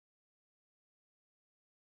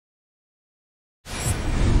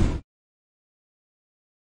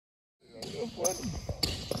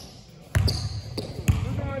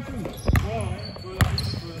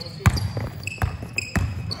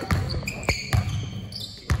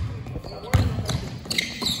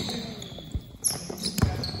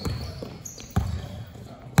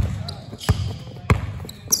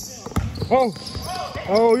Oh,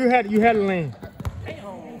 oh, you had a lane.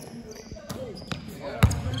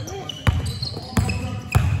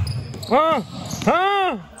 Huh?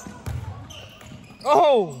 Huh?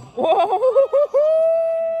 Oh, whoa!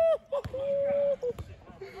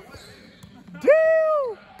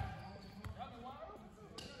 Damn!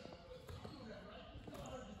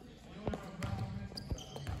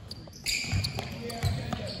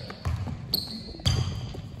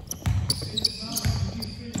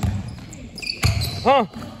 Huh?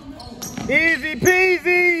 Easy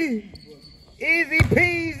peasy. Easy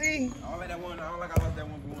peasy. I don't like that one. I don't like I lost that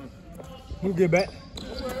 1-1. We'll get back.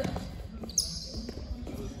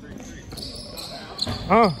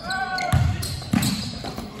 Huh?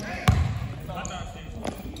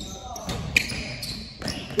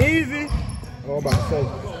 Easy. Oh, I'm about to say.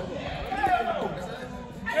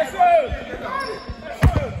 Yes, sir.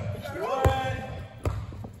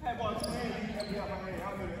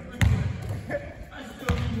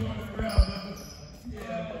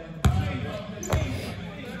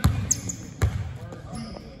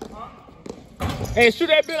 Hey, shoot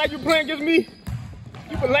that bitch like you playing against me.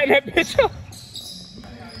 You can light that bitch up.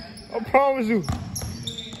 I promise you.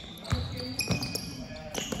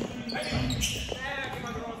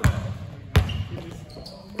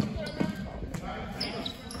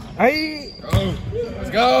 Hey. Oh, let's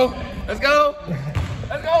go. Let's go.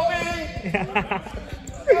 Let's go, baby.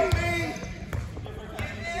 Let's go, baby.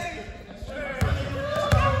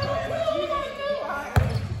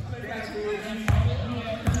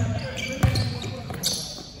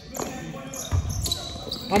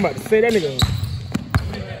 I'm about to say that nigga.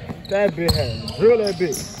 That bitch had drill that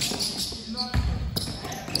bitch.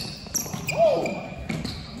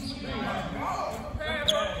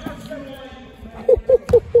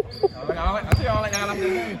 I see all like that.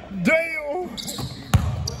 Damn.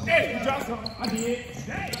 Hey, you dropped something. I did.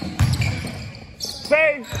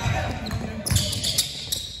 Say.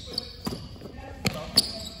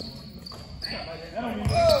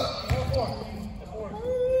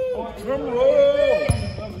 Drum roll.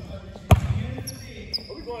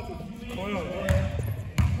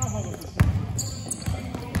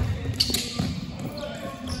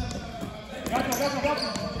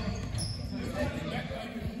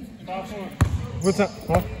 What's up?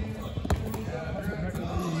 Huh?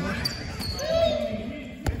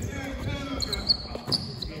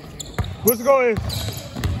 What's the goal is?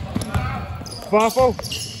 5-4.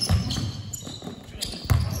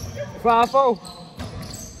 5-4.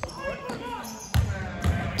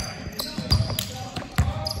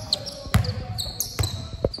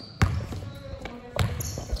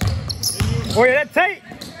 Oh yeah, that tape.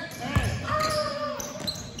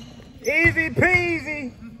 Easy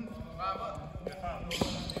peasy.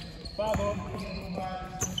 5-0.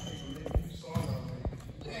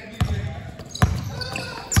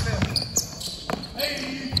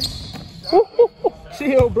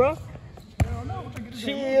 Chill, bro.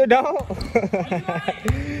 Chill, dog.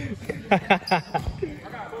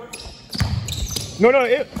 No,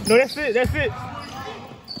 that's it. That's it.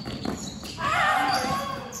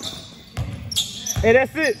 Hey,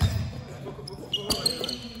 that's it.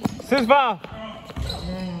 6-5.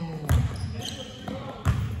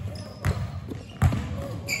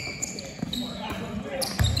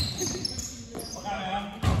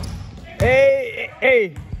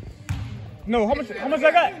 Hey. No, how much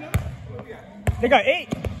I got? They got 8.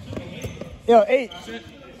 Yeah, 8.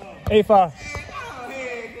 8-5.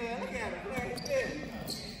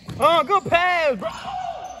 Oh, good pass, bro.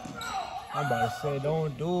 I'm about to say,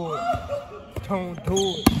 don't do it. Don't do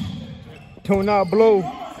it. Do not blow.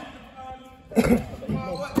 What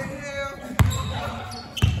the hell?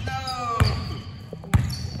 No.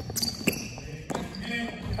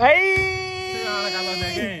 Hey! I like I lost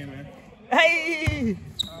that game, man. Hey!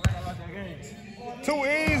 I like I lost that game. Too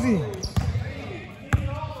easy.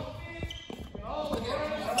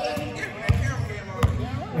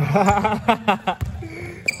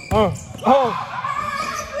 Oh.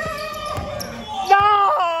 No!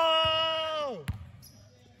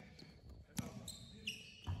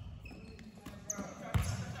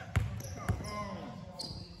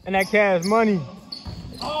 And that cash money.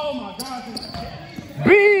 Oh my God. B!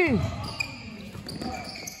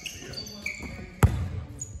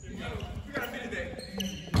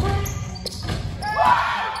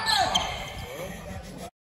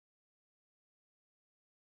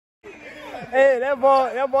 Hey, that ball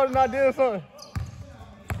is not doing something.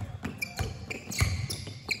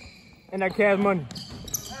 And that cash money.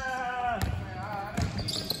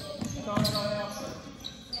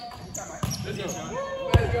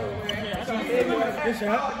 Good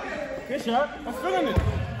shot. Good shot. I'm feeling it.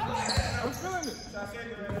 I'm feeling it.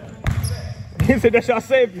 He said that shot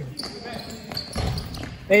saved you.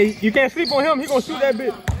 Hey, you can't sleep on him. He gonna shoot that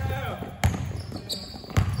bitch.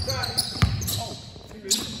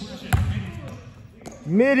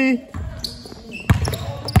 Midi.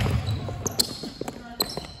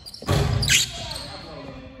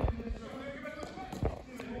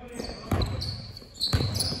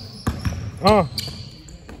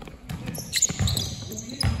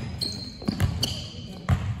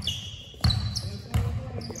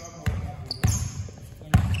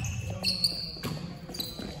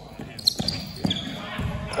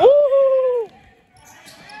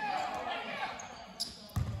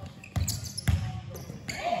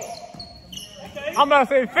 I'm about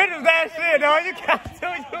to say, finish that shit, dog. You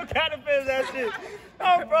gotta finish that shit.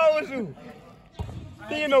 I'm wrong with you.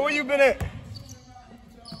 You know where you been at?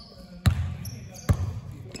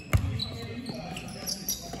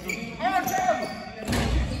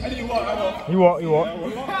 You walk.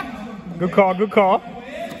 Good call, good call.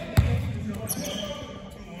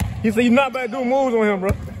 He said you're not about to do moves on him,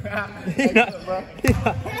 bro. He not.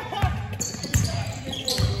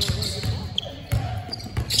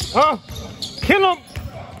 Kill him.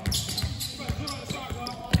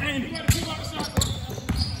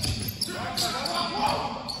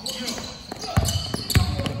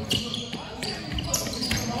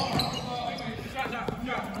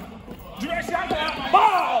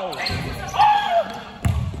 Ball!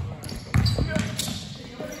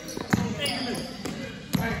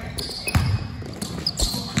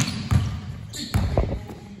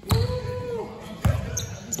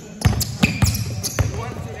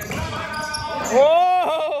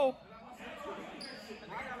 Oh!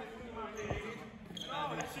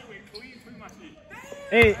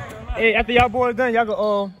 Hey, after y'all boys done, y'all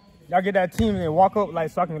go y'all get that team and walk up like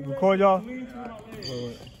so I can record y'all.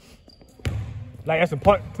 Like that's some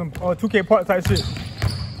 2K part type shit.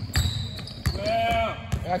 Yeah.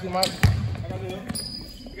 I got you, Mike. I got you.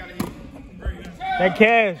 You got it. That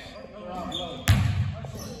cash.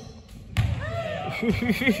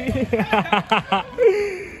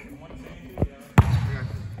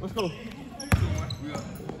 Let's go.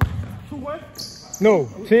 2-1? No,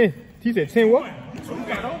 10. He said 10 what?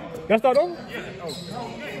 That's not over? Yeah.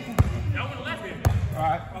 Y'all went left here. All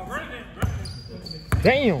right.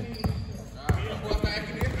 Damn.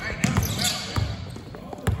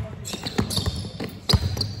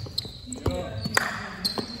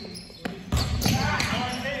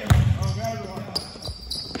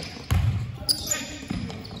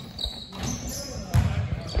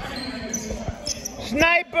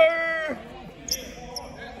 Sniper!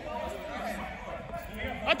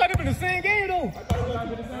 I thought it was the same game though.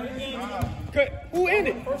 Who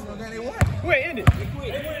ended? Who ended?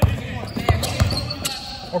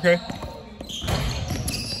 Okay.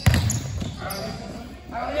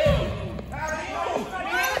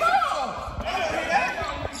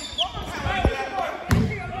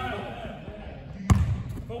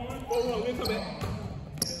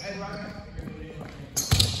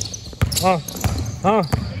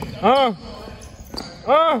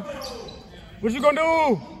 What you gonna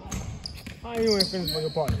do? How you ain't finished for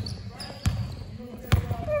your partner?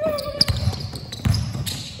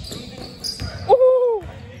 Ooh!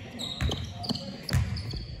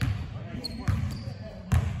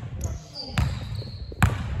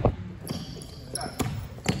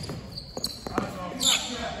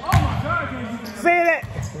 Say that!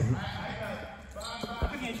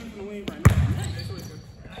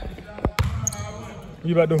 What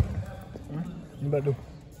you about to do? What you about to do?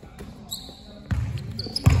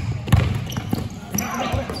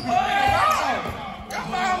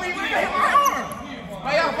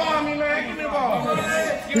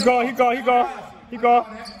 He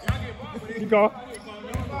go.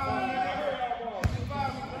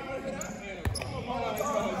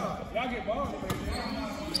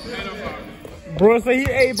 Bro say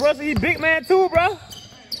he big man too, bro.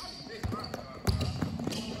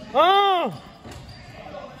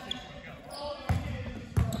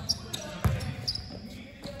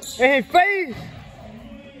 In his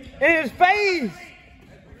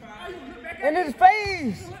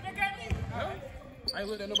face. I ain't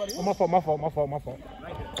looked at nobody. Oh, my fault.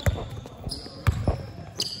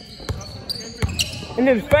 In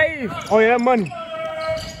his face. Oh yeah, that money.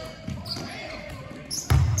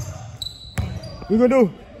 What you gonna do?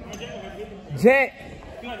 Jack.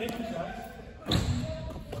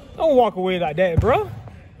 Don't walk away like that, bro.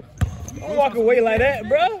 Don't walk away like that,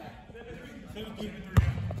 bro.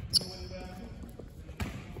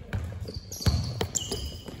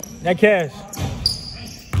 That cash.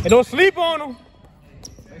 And don't sleep on him.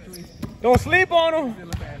 Don't sleep on him.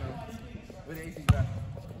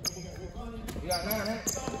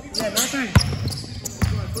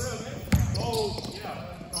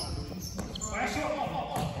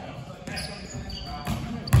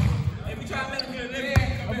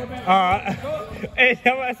 Alright. Hey,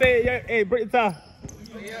 I'm about to say, hey, break the tie.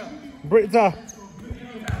 Break the tie.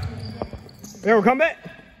 Yo, come back.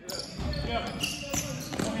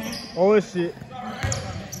 Oh shit.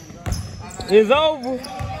 It's over.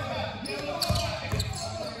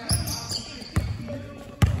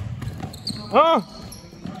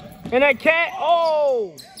 And that cat,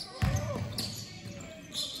 oh.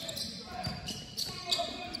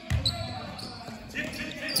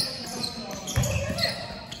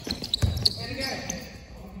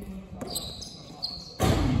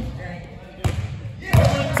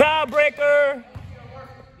 Tiebreaker.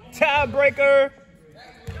 Tiebreaker.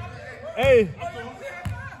 Hey.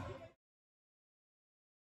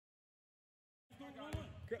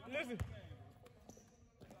 Listen.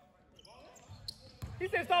 He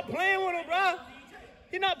said stop playing with him, bro.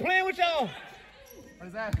 He's not playing with y'all.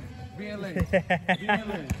 Exactly. Being late. Being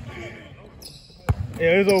late.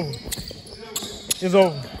 Yeah, it's over. It's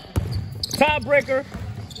over. Tiebreaker.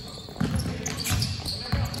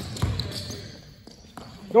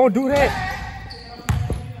 Don't do that.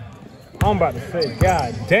 I'm about to say,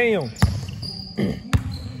 God damn. Ooh, he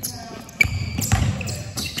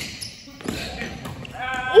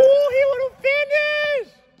would have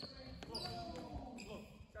finished.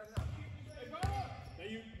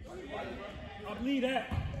 I believe that.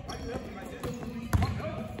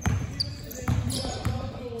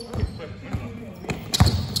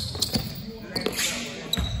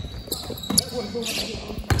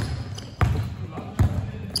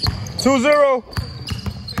 2-0.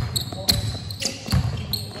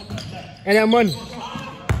 And that money.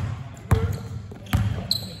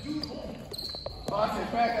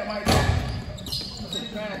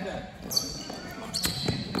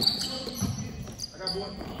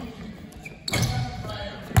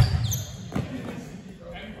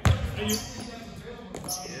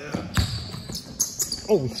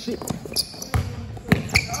 Oh shit.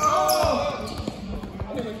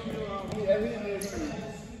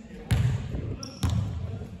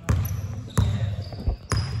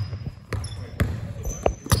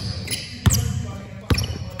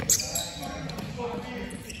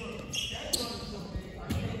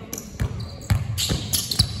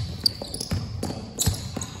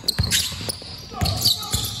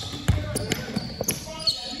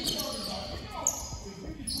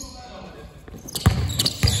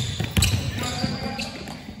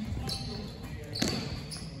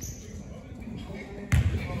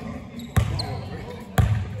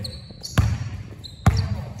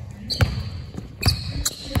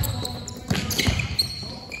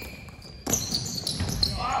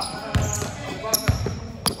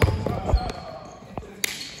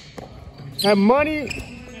 That money.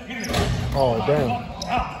 Oh, damn.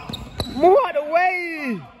 Move out the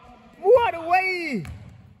way. Move out the way.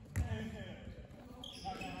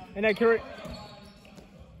 And that carry.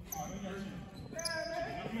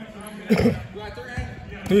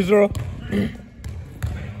 3-0.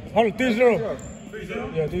 Hold on, 3-0.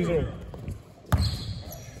 Yeah, 3-0.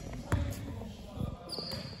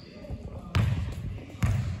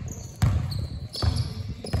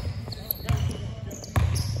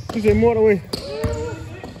 He said more the way.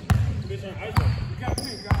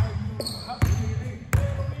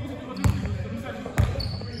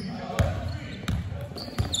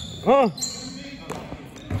 Huh?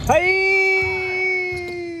 Hey!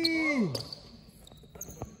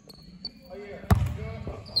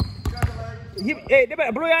 Hey, they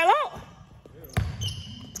better blow y'all out.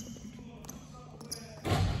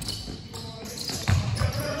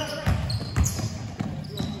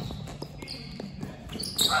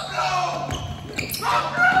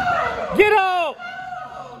 Get out!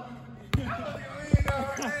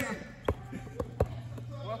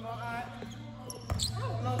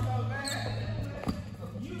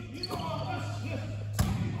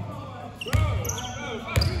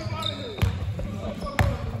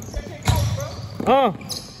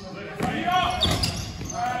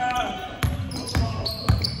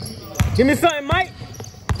 Give me something, Mike.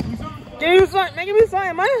 Give me something, man. Give me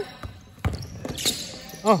something, man.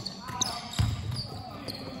 Oh.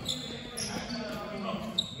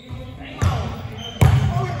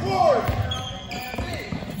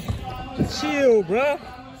 Chill, bruh.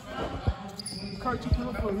 cart you put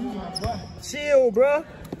up for a reason, boy. Chill, bro.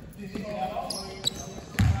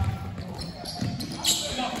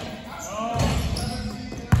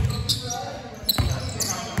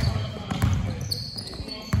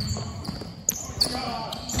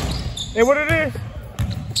 Hey, what it is?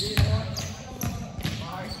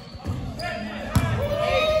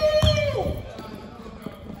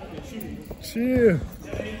 Chill.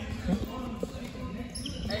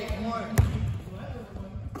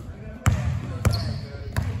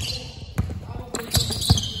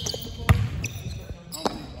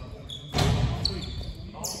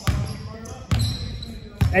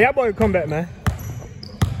 Hey, y'all boy come back, man.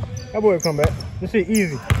 Y'all boy come back. This shit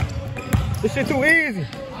easy. This shit too easy.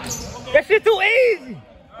 That shit too easy.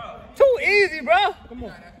 Too easy, bro. Come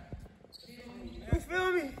on. You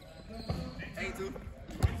feel me? Ain't too.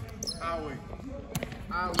 I'll wait.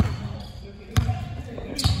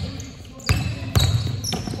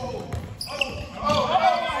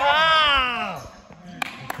 Ah!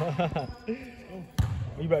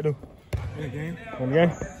 What you about to do? In the game. On the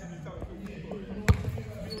game?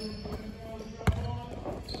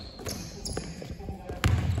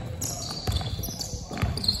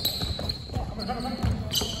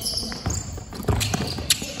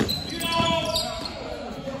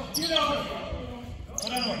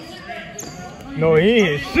 No, he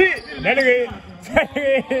ain't hit shit. That nigga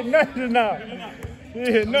ain't hit nothing now. He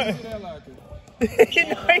hit nothing. He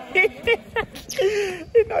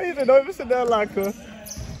know he's a don't even sit there like her.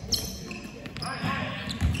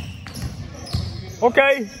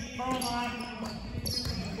 Okay.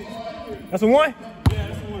 That's a one? Yeah,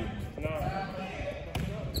 that's one.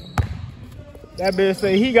 That bitch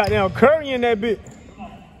say he got down Curry in that bitch.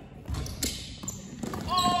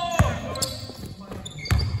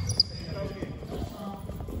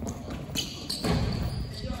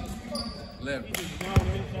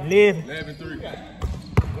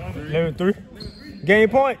 11-3. Game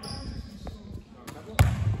point.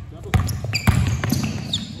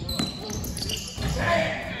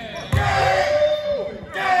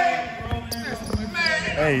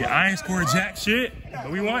 Hey, I ain't scored jack shit,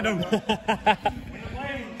 but we want them.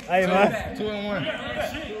 Hey, man.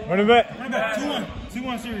 2-1. Running back. 2-1.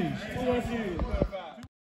 2-1 series. 2-1 series.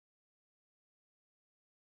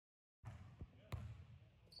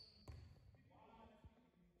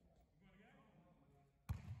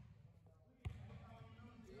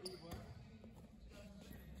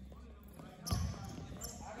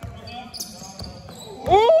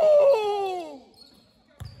 Ooh!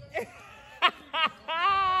 He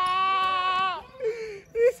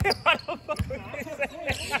said, what the fuck we say?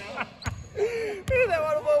 He said,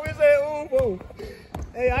 what the fuck we say? Ooh, whoa.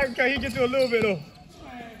 Hey, I can he get you a little bit, though.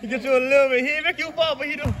 He get you a little bit. He ain't make you fall, but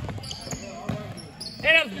he do.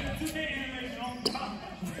 And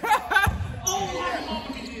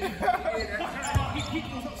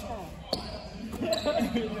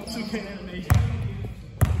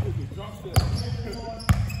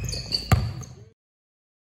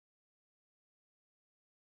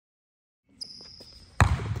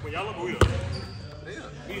Well, y'all look weird.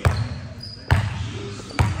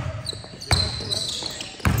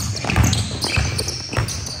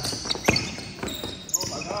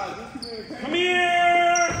 Come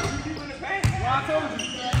here! People in the paint. Well, I told you.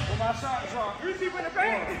 When my shot dropped. 3 people in the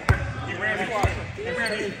paint. He ran the squad. He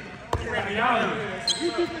ran the yard. 3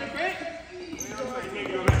 people in the paint.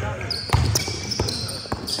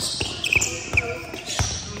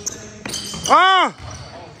 ah!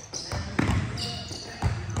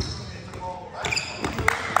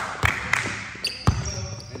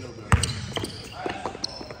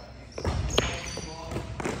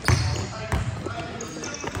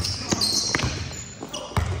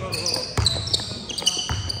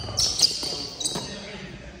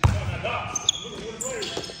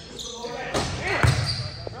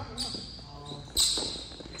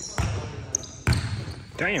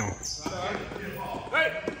 Damn. Hey!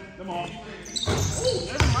 Come on.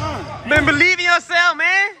 Been believe in yourself,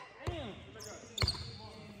 man.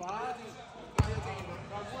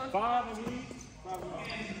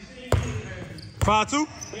 5-2?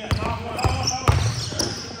 Yeah, 5-1.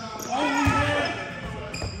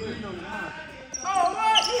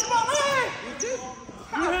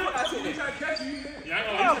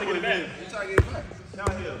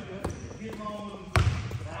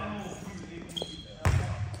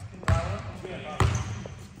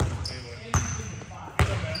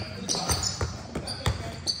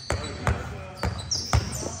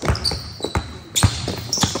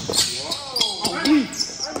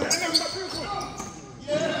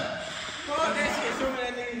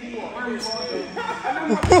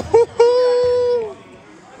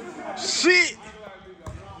 Shit.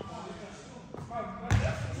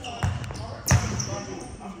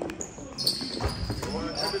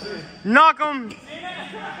 Knock him.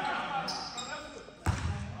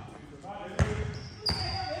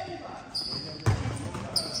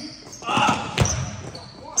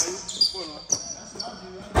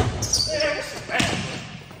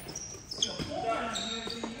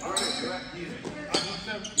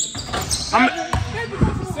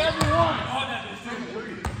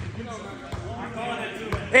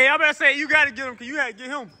 Hey, I better say you got to get him because you had to get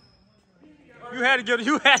him. You had to get him.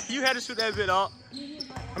 You had to shoot that bit off.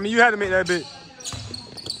 I mean, you had to make that bit.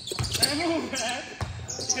 Hey, move, man.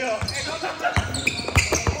 Yo.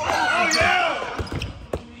 Oh, yeah.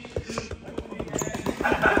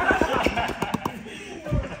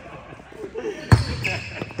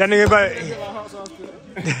 That nigga better.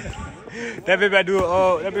 That bitch better do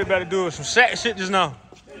that bitch better do some sack shit just now.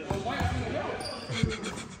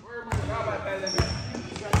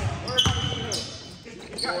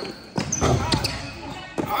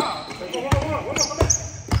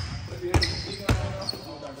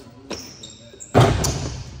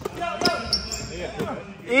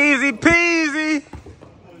 Easy peasy.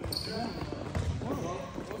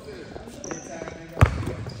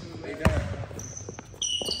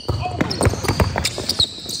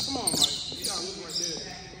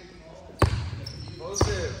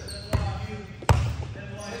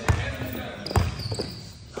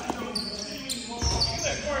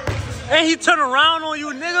 Ain't he turn around on you,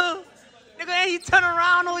 nigga? Nigga, ain't he turn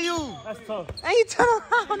around on you? That's tough. Ain't he turn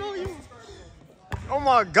around on you? Oh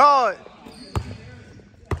my God.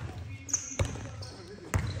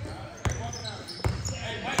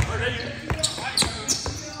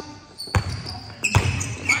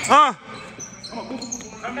 Huh?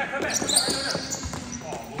 Come back.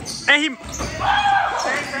 And he.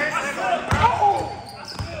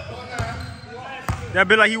 That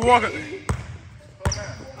be like he walking.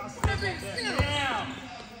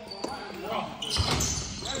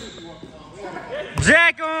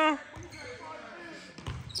 Jack him.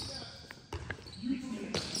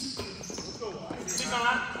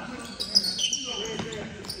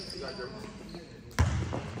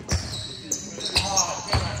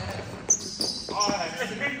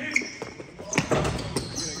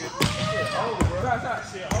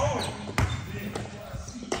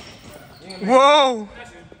 Whoa.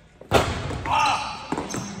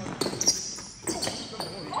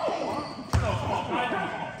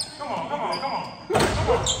 Come on.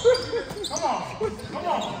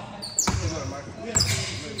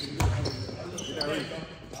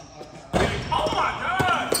 Oh my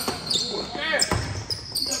God!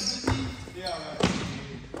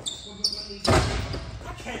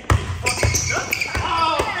 I can't get fucking stuck.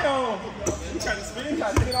 Oh! You got to spin, got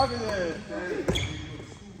to take it off his head.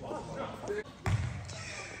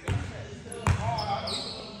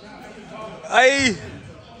 Hey.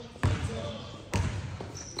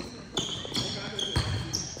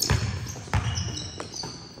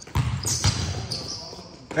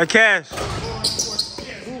 That cash.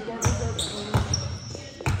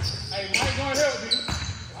 Hey, Mike gonna help you.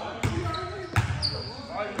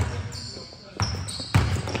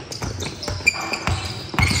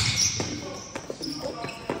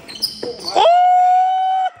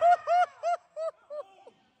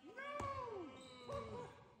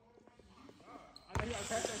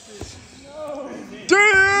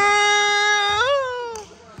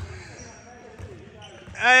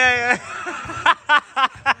 Hey.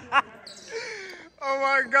 Oh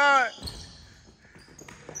my God.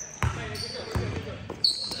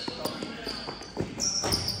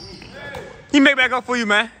 He make back up for you,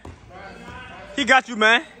 man. He got you,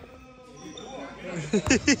 man.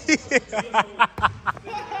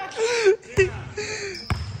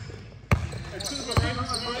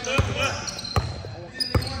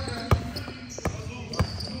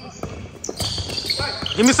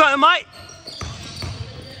 Give me something, Mike.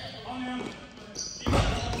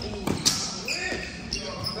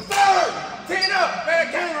 Ten up.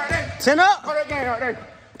 That game right there. 10 up. Oh, that game right there.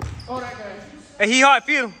 Oh, that game. Hey, he hard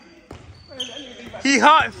feed him. He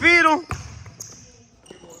hard feed him.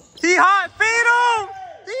 He hard feed him.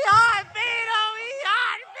 He hard feed him. He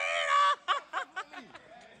hard feed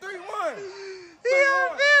him. 3-1.